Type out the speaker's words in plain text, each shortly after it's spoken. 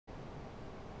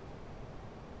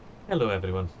Hello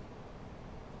everyone.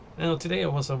 Now today I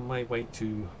was on my way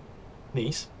to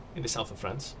Nice in the south of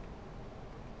France,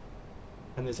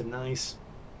 and there's a nice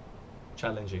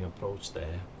challenging approach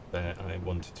there that I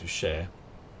wanted to share.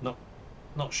 Not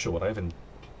sure, I haven't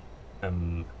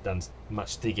done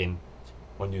much digging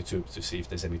on YouTube to see if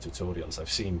there's any tutorials. I've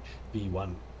seen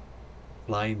V1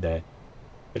 flying there,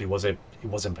 but it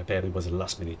wasn't prepared. It was a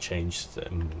last minute change,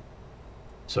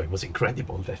 so it was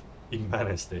incredible that he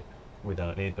managed it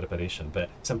without any preparation. But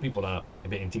some people are a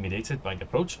bit intimidated by the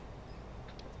approach,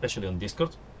 especially on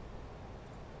Discord.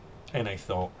 And I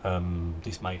thought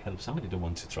this might help somebody to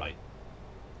want to try.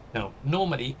 Now,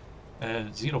 normally,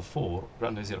 04,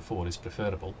 runway 04 is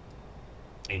preferable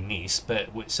in Nice,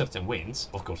 but with certain winds,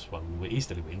 of course, well, with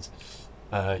easterly winds,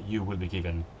 you will be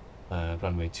given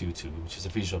runway 22, which is a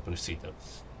visual procedure,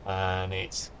 and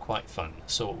it's quite fun.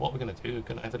 So what we're going to do, we're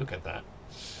going to have a look at that.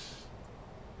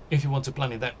 If you want to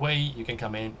plan it that way, you can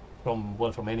come in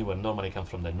from anywhere. Normally come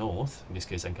from the north. In this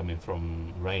case, I'm coming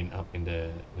from Rennes up in the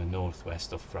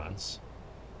northwest of France,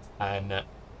 and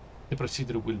the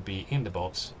procedure will be in the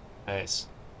box as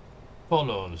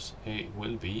follows. It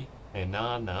will be an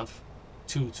RNAV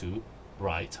 22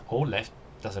 right or left,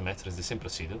 doesn't matter, it's the same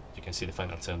procedure. You can see the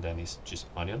final turn then is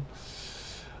just manual.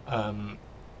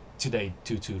 Today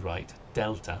 22 right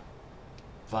delta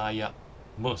via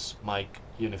Mus Mike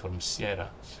Uniform Sierra,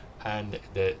 and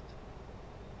the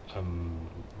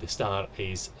star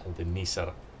is the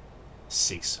Nisar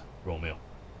 6 Romeo.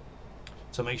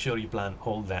 So make sure you plan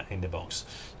all that in the box.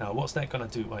 Now what's that gonna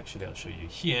do? Actually, I'll show you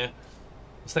here.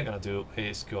 What's that gonna do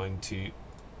is going to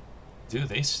do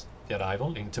this, the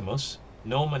arrival into Mus.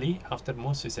 Normally after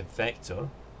Mus is a vector,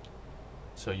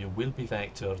 so you will be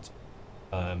vectored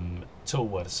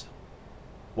towards,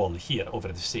 well, here over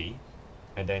the sea,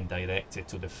 and then directed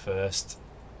to the first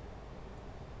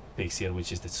fix here,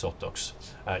 which is the Sotox.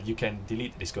 You can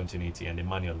delete discontinuity and the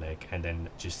manual leg and then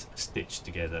just stitch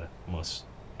together Mus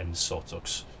and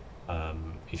Sotox.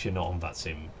 If you're not on that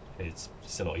sim, it's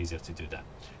a lot easier to do that.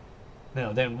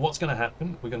 Now then, what's going to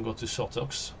happen? We're going to go to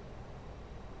Sotox.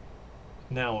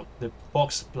 Now the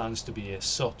box plans to be a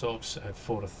Sotox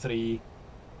 4-3,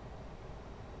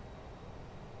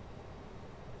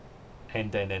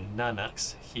 and then a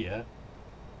Nanax here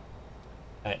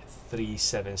at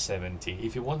 3770.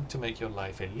 If you want to make your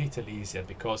life a little easier,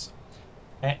 because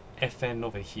at FN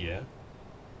over here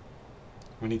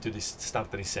we need to start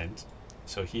the descent.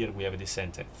 So here we have a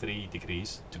descent at 3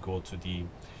 degrees to go to the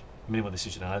minimum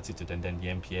decisional altitude, and then the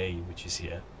MPA, which is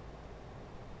here.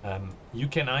 You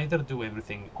can either do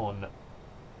everything on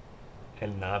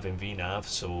LNAV and VNAV,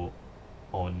 so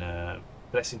on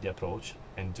pressing the approach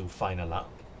and do final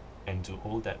lap and do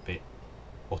all that bit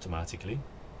automatically.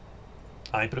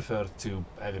 I prefer to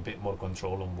have a bit more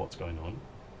control on what's going on.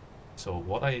 So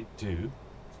what I do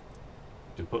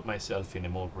to put myself in a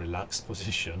more relaxed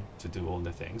position to do all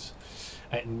the things,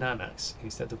 at Nanax,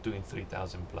 instead of doing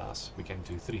 3000 plus, we can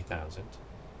do 3000.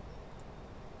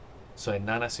 So at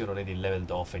Nanax you're already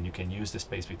leveled off, and you can use the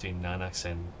space between Nanax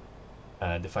and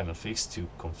the final fix to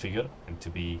configure and to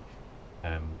be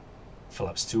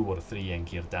flaps 2 or 3 and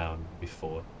gear down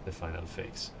before the final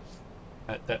fix.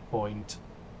 At that point,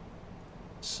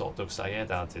 Sotox, I had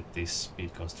added this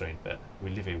speed constraint, but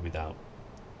we'll leave it without.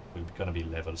 We're gonna be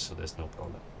level, so there's no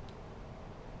problem.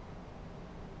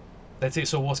 That's it.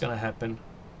 So what's gonna happen?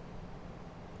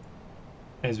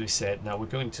 As we said, now we're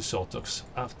going to Sotox.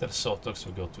 After Sotox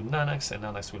we go to Nanax, and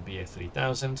Nanax will be a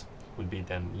 3000, will be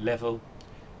then level,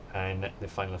 and the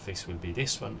final fix will be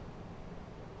this one.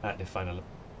 At the final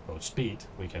approach speed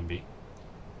we can be,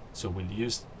 so we'll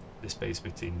use the space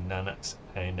between Nanax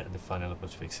and the final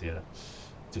approach fix here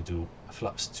to do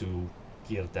flaps 2,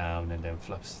 gear down, and then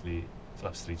flaps 3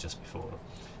 just before.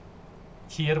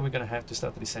 Here we're going to have to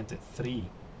start the descent at 3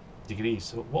 degrees.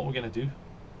 So what we're going to do,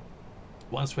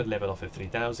 once we're level off at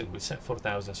 3000, we set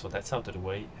 4000, so that's out of the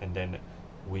way, and then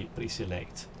we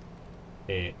pre-select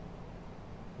a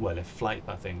flight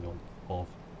path angle of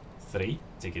 3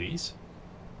 degrees,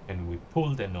 and we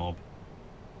pull the knob.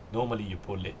 Normally you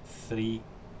pull it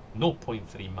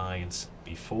 0.3 miles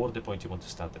before the point you want to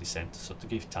start the descent, so to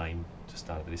give time to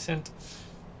start the descent.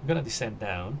 We're going to descend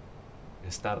down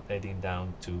and start heading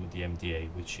down to the MDA,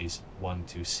 which is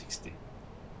 1260.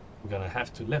 We're going to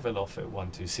have to level off at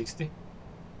 1260,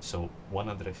 so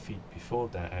 100 feet before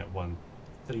that at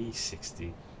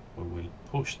 1360 we will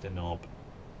push the knob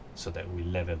so that we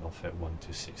level off at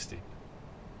 1260.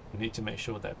 We need to make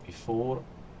sure that before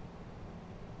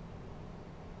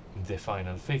the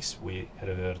final fix we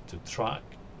revert to track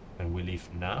and we leave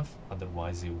nav,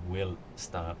 otherwise it will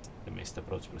start the missed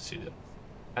approach procedure.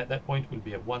 At that point we'll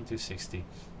be at 1260,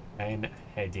 and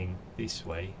heading this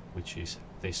way, which is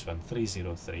this one,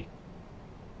 303,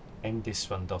 and this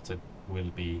one dotted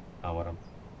will be our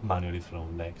manually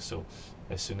flown leg. So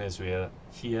as soon as we are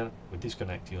here, we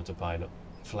disconnect the autopilot,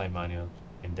 fly manual,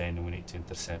 and then we need to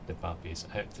intercept the puppies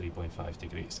at 3.5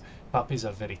 degrees. Puppies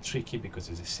are very tricky because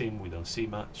it's a sim, we don't see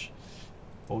much.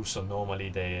 Also, normally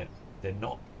they're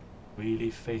not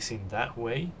really facing that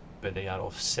way, but they are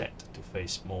offset to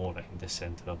face more in the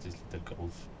center of this little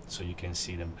gulf, so you can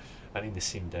see them, and in the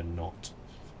sim they're not.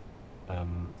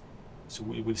 So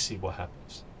we will see what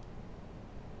happens.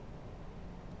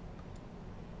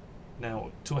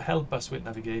 Now, to help us with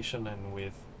navigation and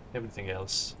with everything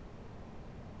else,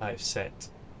 I've set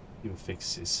few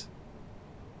fixes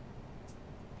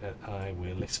that I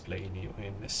will explain you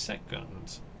in a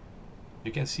second.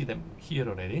 You can see them here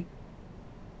already.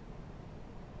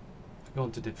 If we go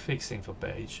to the fix info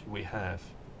page, we have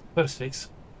first fix,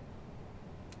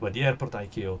 well, the airport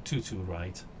ICAO 22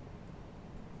 right,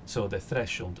 so the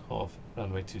threshold of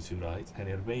runway 22 right, and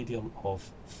a radial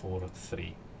of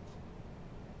 43.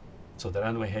 So the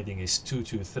runway heading is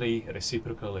 223,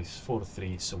 reciprocal is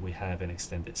 43, so we have an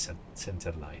extended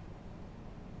center line.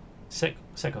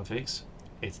 Second fix,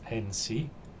 it's NC,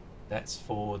 that's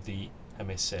for the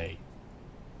MSA.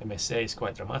 MSA is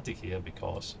quite dramatic here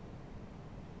because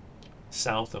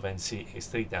south of NC is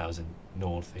 3000,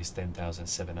 north is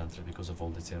 10,700 because of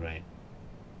all the terrain.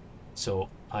 So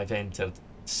I've entered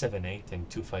 78 and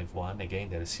 251, again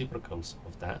the reciprocals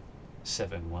of that,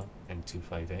 71 and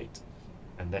 258.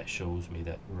 And that shows me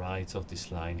that right of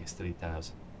this line is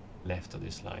 3000, left of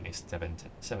this line is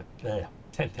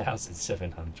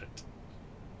 10,700.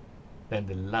 Then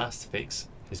the last fix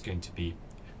is going to be,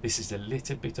 this is a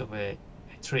little bit of a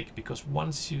trick, because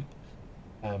once you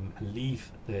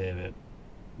leave the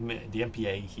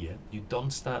MPA here, you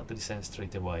don't start the descent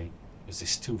straight away because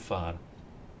it's too far.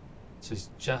 So it's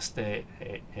just an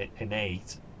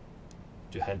aid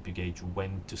to help you gauge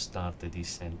when to start the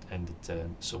descent and the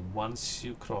turn. So once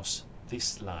you cross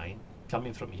this line,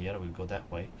 coming from here, we'll go that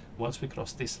way. Once we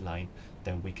cross this line,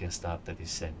 then we can start the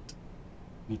descent.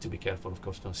 Need to be careful, of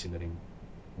course, considering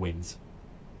winds,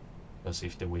 because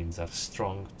if the winds are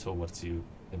strong towards you,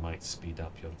 they might speed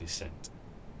up your descent.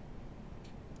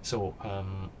 So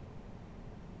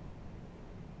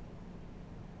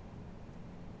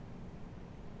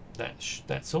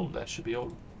that's all. That should be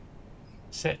all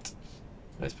set.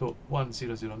 Let's put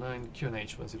 1009,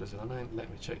 QNH 1009. Let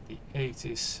me check the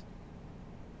 80s.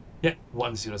 Yeah,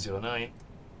 1009.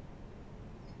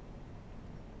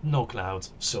 No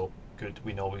clouds, so good.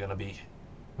 We know we're gonna be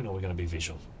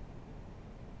visual.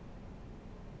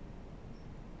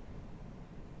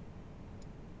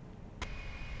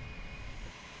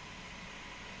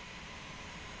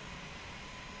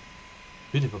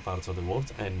 Beautiful parts of the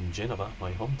world, and Genova,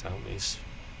 my hometown, is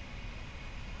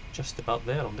just about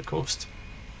there on the coast.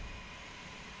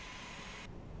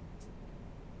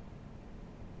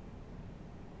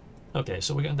 Okay,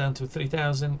 so we're going down to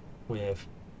 3000. We have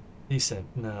descent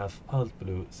nav alt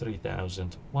blue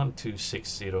 3000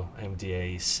 1260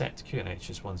 MDA set, QNH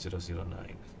is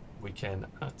 1009. We can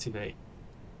activate,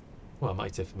 well, I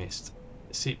might have missed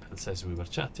seatbelts as we were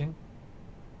chatting.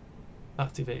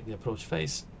 Activate the approach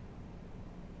phase,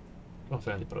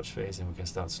 confirm the approach phase, and we can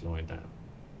start slowing down.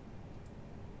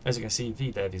 As you can see,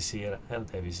 VDEV is here,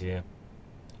 LDEV is here,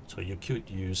 so you could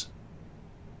use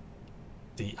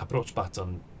the approach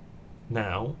button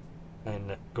now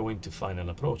and go into final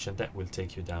approach, and that will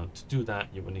take you down. To do that,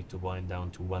 you will need to wind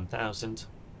down to 1000,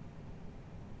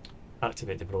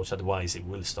 activate the approach, otherwise it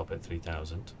will stop at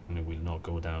 3000 and it will not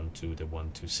go down to the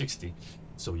 1260.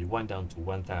 So you wind down to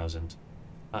 1000,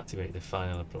 activate the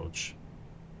final approach,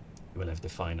 you will have the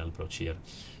final approach here,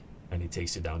 and it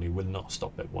takes you down. It will not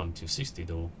stop at 1260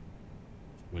 though.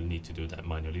 You will need to do that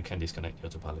manually. You can disconnect the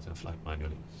autopilot and fly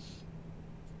manually.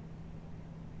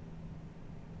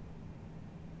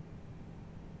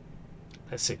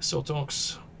 Let's see, so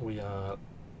talks, we are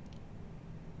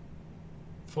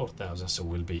 4000, so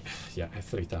we'll be, yeah, at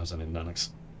 3000 in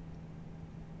Nanox.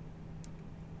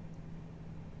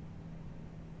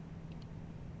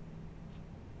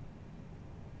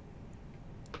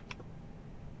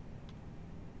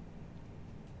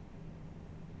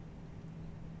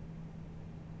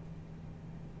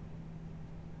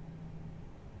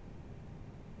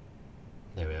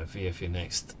 There we are, VFE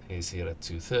next is here at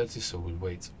 230, so we'll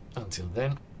wait until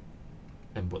then.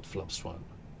 And what flaps one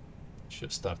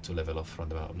should start to level off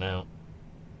round about now.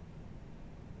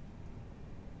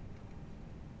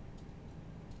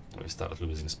 We start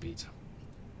losing speed.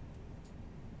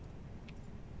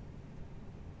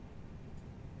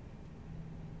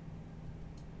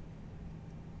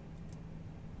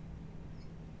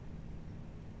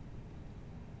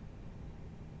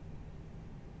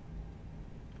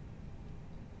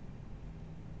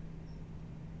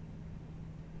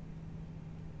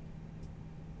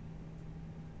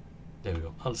 There we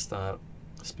go. All-star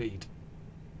speed.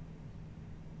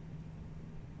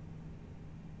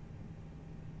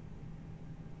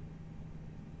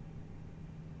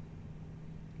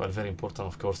 Well, very important,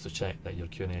 of course, to check that your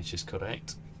QNH is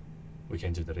correct. We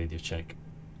can do the radio check.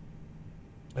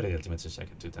 Radio altimeter check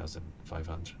at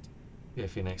 2500.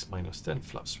 PFE next -10,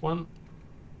 flaps 1.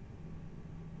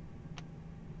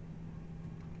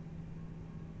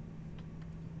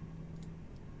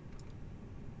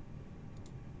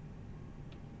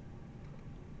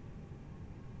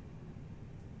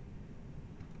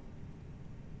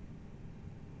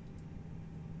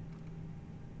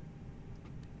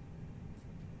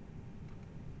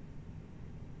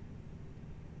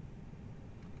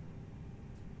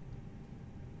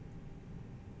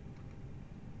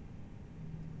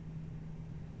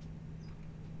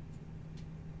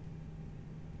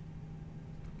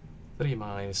 Three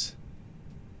miles.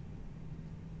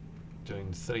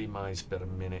 Doing 3 miles per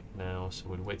minute now, so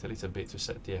we'll wait a little bit to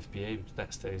set the FPA, because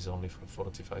that stays only for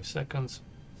 45 seconds.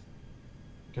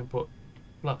 You can put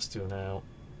 +2 now,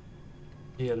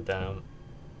 gear down.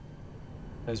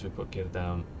 As we put gear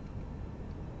down,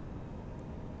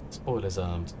 spoilers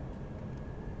armed,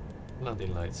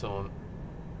 landing lights on.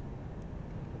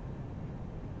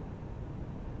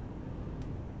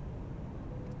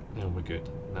 And we're good.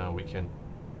 Now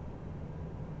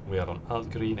we are on alt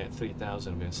green at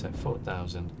 3000, we're going to set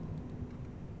 4000,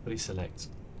 pre-select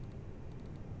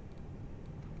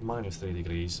 -3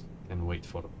 degrees and wait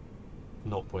for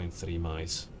 0.3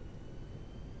 miles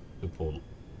to pull.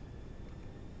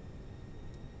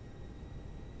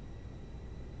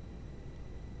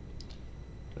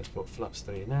 Let's put flaps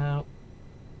 3 now,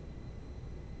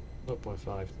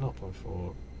 0.5,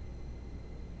 0.4,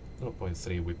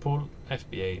 0.3 we pull,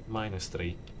 FBA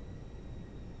 -3.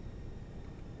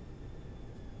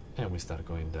 And we start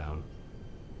going down.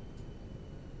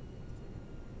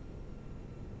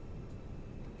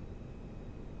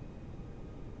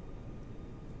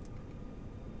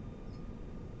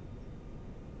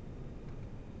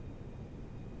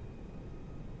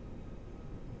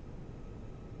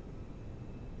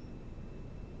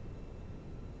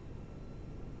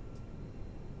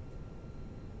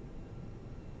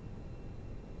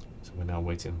 So we're now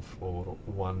waiting for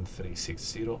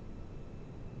 1360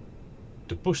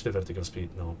 to push the vertical speed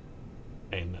now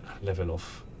and level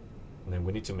off. And then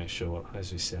we need to make sure,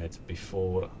 as we said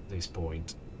before this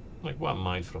point, like 1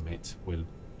 mile from it, we'll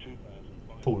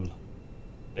pull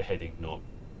the heading knob,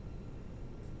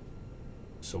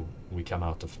 so we come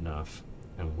out of nav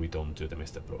and we don't do the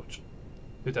missed approach.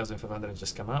 2500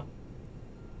 just come up,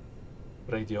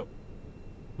 radio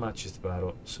matches the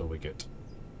barrel, so we're good.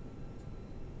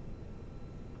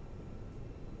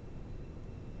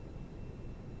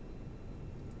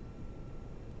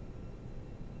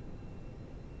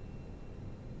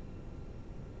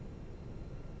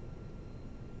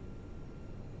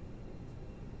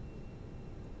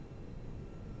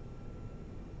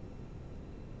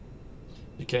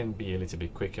 You can be a little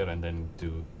bit quicker and then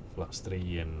do flaps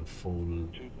 3 and full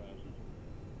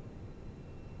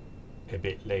a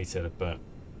bit later, but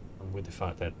with the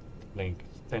fact that plane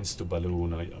tends to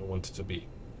balloon, I wanted to be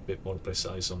a bit more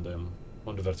precise on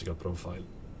the vertical profile.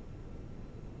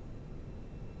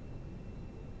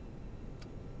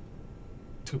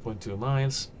 .2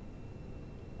 miles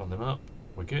on them up,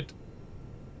 we're good.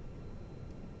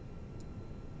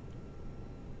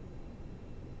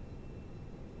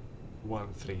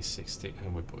 One 360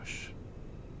 and we push.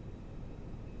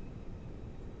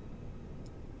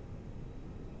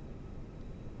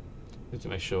 Need to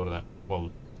make sure that,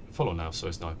 well, follow now, so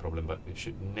it's not a problem, but it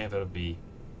should never be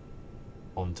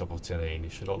on top of terrain.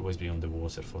 It should always be on the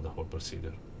water for the whole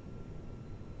procedure.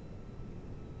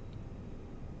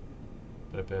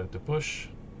 Prepare to push.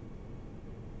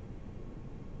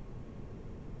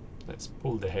 Let's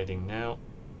pull the heading now.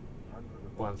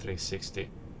 1360.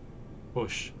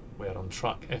 Push. We are on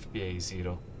track. FBA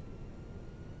 0.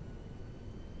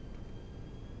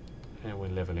 And we're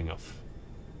leveling off.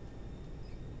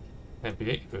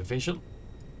 MPA, we're visual.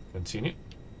 Continue.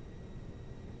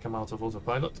 Come out of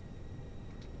autopilot.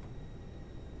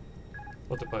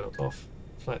 Autopilot off.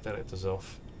 Flight directors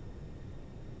off.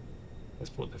 Let's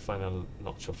put the final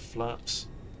notch of flaps.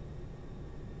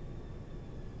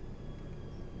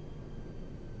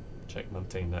 Check,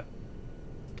 maintain that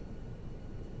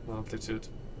altitude.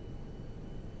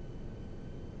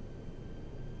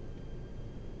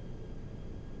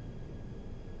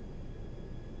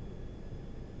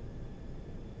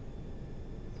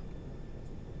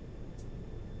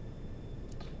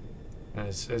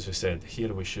 As we said,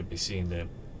 here we should be seeing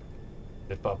the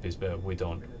the puppies, but we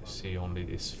don't see only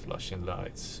these flashing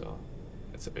lights, so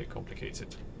it's a bit complicated.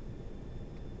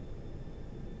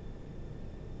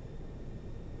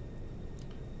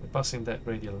 We're passing that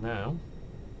radial now,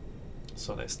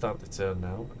 so let's start the turn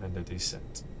now and the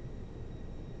descent.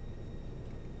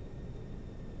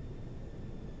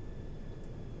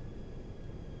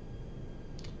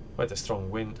 Quite a strong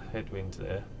wind, headwind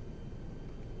there.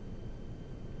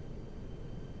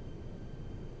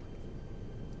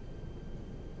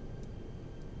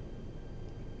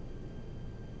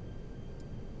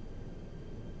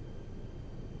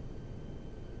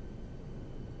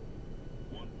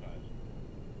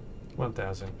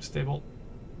 $1,000 stable.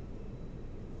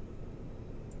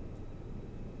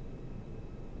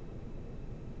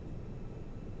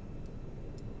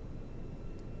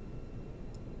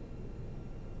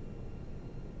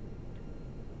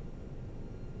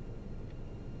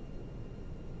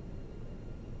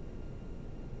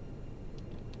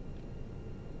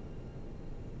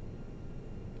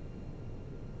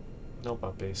 No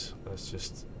puppies, let's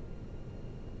just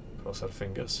cross our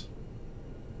fingers.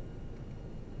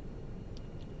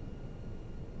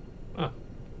 Ah,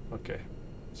 okay,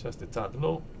 just a tad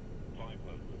low.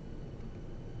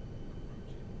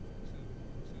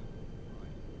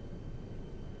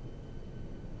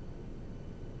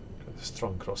 A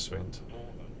strong crosswind.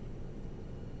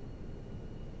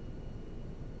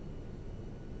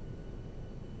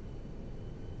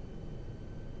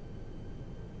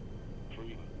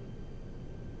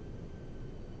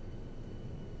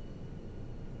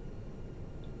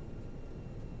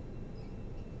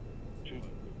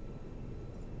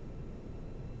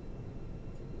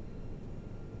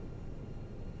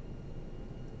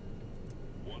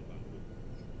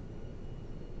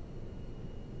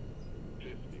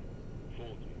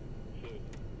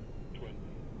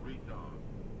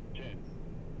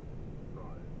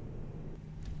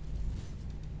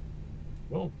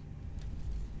 Whoa.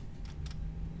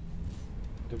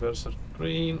 Reverser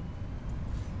green.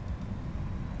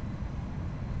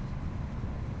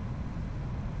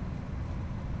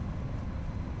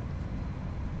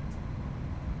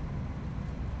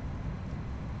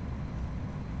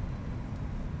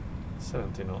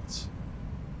 $70 knots.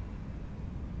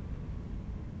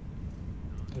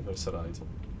 Reverser right.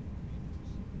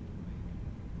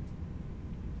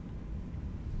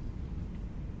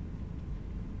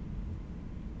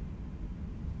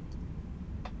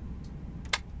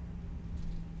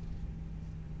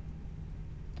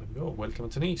 There we go. Welcome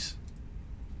to Nice.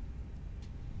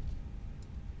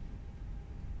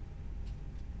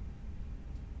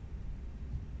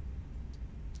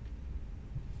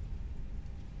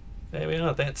 There we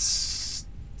are. It's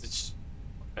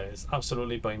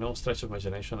absolutely by no stretch of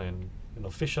imagination an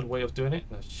official way of doing it.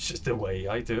 That's just the way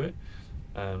I do it.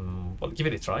 Well, give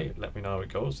it a try. Let me know how it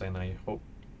goes, and I hope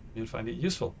you'll find it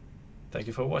useful. Thank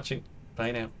you for watching.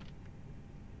 Bye now.